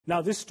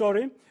Now this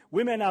story,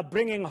 women are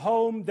bringing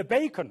home the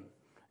bacon.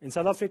 In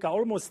South Africa,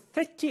 almost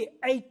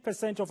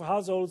 38% of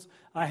households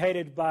are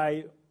headed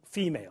by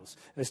females.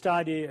 A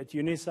study at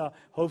Unisa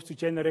hopes to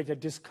generate a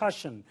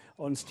discussion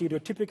on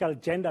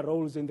stereotypical gender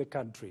roles in the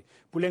country.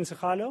 Puleng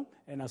Segalo,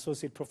 an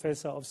associate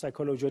professor of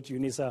psychology at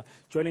Unisa,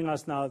 joining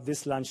us now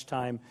this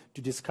lunchtime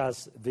to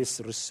discuss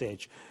this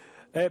research.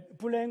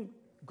 Puleng,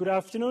 good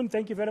afternoon.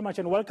 Thank you very much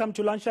and welcome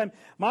to Lunchtime.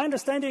 My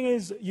understanding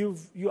is you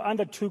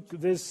undertook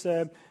this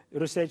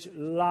research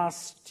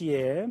last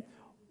year.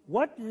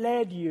 What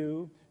led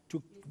you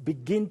to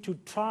begin to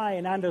try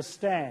and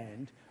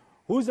understand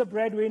who's a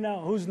breadwinner,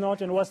 who's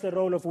not, and what's the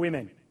role of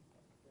women?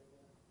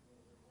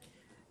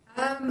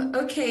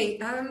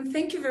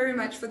 Thank you very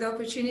much for the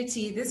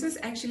opportunity. This was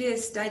actually a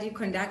study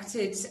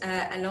conducted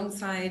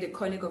alongside a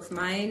colleague of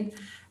mine,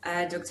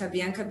 Dr.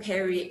 Bianca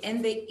Perry,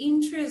 and the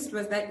interest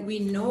was that we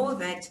know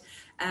that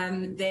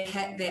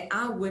there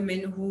are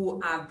women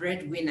who are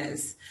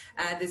breadwinners.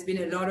 There's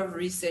been a lot of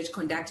research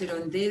conducted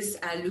on this,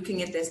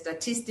 looking at the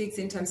statistics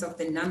in terms of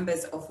the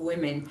numbers of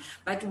women.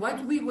 But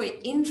what we were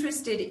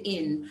interested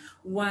in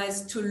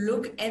was to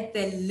look at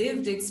the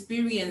lived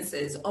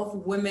experiences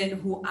of women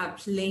who are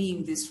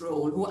playing this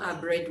role, who are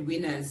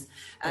breadwinners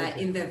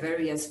in their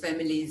various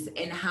families,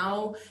 and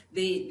how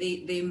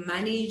they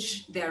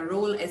manage their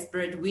role as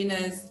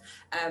breadwinners,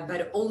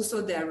 but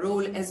also their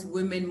role as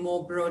women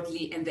more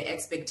broadly and the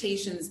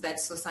expectations that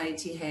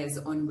society has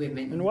on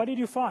women. And what did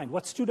you find?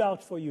 What stood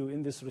out for you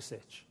in this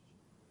research?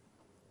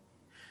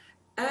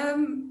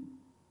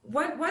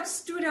 What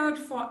stood out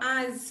for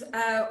us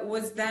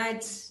was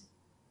that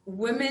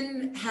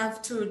women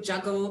have to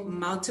juggle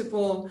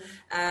multiple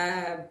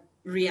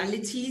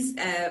realities,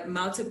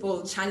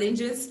 multiple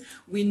challenges.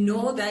 We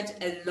know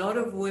that a lot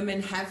of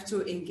women have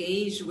to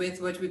engage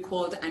with what we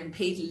called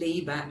unpaid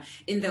labor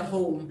in the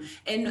home.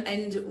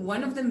 And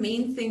one of the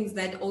main things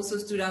that also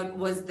stood out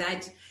was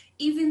that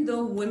even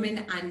though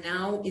women are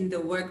now in the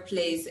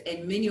workplace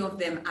and many of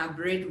them are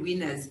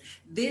breadwinners,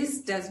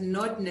 this does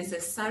not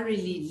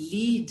necessarily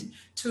lead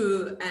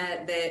to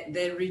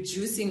the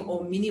reducing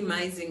or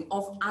minimizing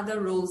of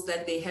other roles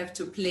that they have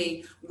to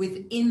play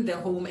within the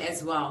home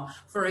as well.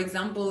 For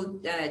example,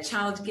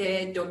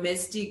 childcare,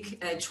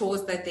 domestic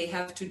chores that they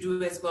have to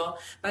do as well,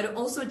 but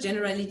also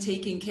generally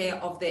taking care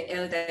of the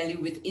elderly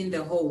within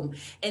the home.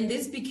 And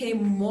this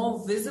became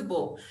more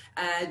visible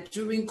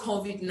during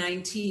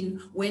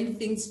COVID-19 when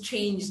things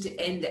changed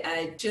and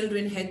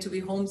children had to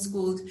be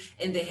homeschooled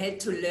and they had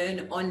to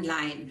learn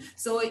online.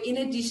 So in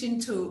addition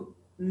to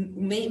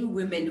many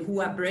women who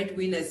are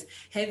breadwinners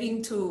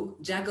having to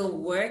juggle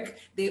work,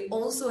 they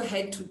also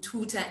had to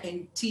tutor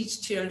and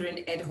teach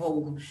children at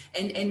home.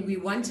 And we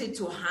wanted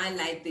to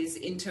highlight this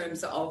in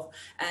terms of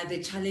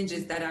the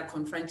challenges that are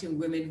confronting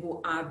women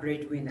who are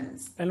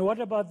breadwinners. And what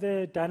about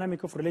the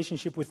dynamic of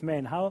relationship with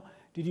men? How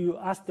did you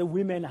ask the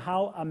women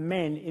how are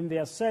men in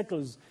their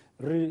circles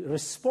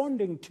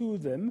responding to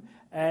them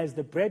as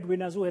the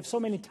breadwinners who have so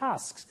many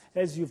tasks,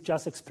 as you've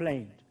just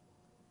explained?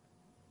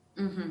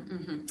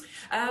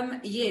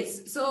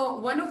 Yes. So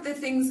one of the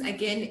things,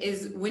 again,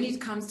 is when it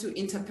comes to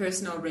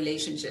interpersonal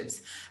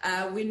relationships,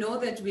 we know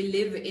that we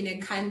live in a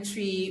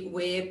country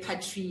where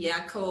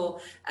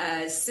patriarchal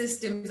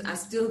systems are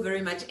still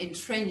very much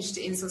entrenched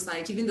in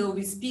society, even though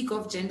we speak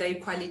of gender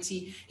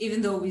equality,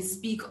 even though we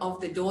speak of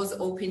the doors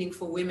opening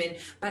for women.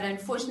 But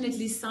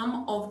unfortunately,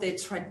 some of the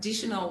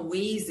traditional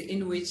ways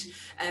in which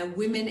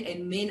women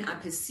and men are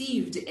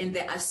perceived and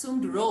the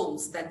assumed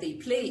roles that they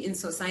play in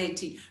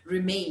society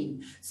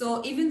remain. So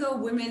even though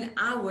women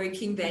are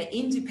working, they're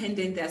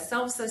independent, they're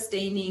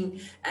self-sustaining,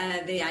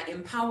 they are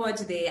empowered,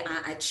 they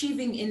are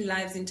achieving in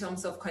lives in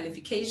terms of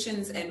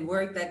qualifications and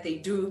work that they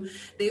do,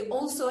 they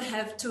also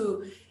have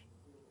to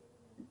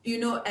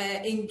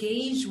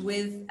engage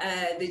with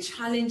the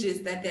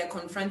challenges that they're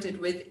confronted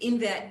with in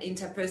their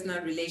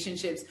interpersonal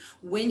relationships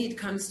when it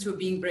comes to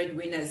being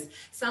breadwinners.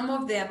 Some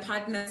of their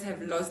partners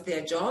have lost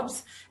their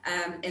jobs,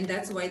 and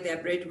that's why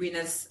they're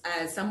breadwinners.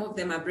 Some of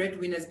them are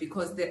breadwinners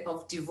because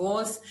of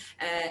divorce,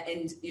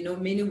 and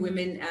many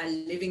women are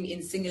living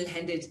in single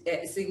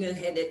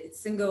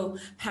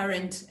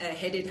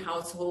parent-headed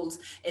households,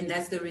 and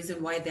that's the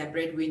reason why they're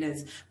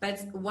breadwinners.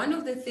 But one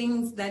of the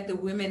things that the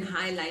women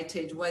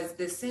highlighted was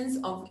the sense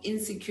of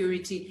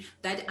insecurity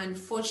that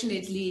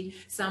unfortunately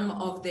some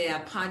of their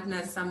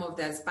partners, some of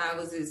their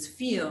spouses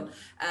feel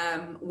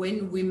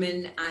when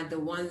women are the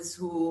ones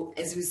who,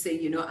 as we say,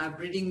 are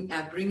bringing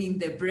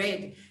the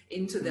bread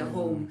into the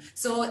home.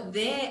 So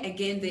there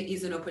again, there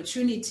is an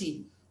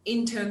opportunity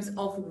in terms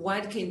of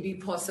what can be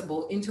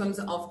possible, in terms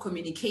of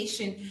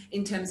communication,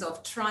 in terms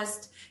of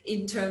trust,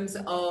 in terms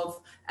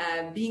of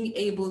being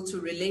able to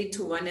relate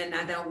to one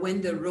another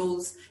when the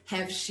roles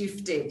have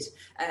shifted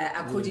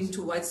according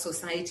to what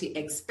society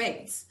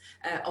expects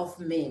of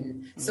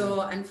men.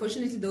 So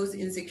unfortunately, those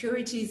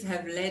insecurities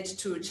have led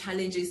to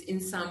challenges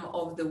in some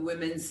of the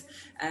women's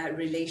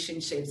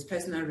relationships,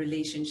 personal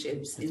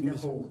relationships in the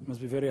home. It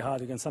must be very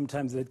hard, and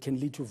sometimes that can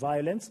lead to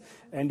violence.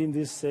 And in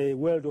this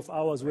world of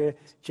ours where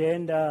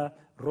gender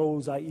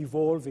roles are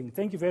evolving.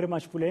 Thank you very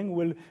much, Puleng.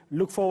 We'll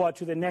look forward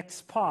to the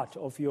next part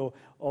of your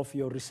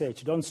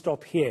research. Don't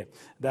stop here.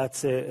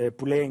 That's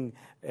Puleng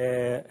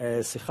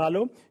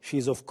Segalo.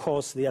 She's, of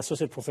course, the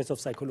Associate Professor of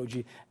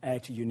Psychology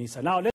at Unisa. Now,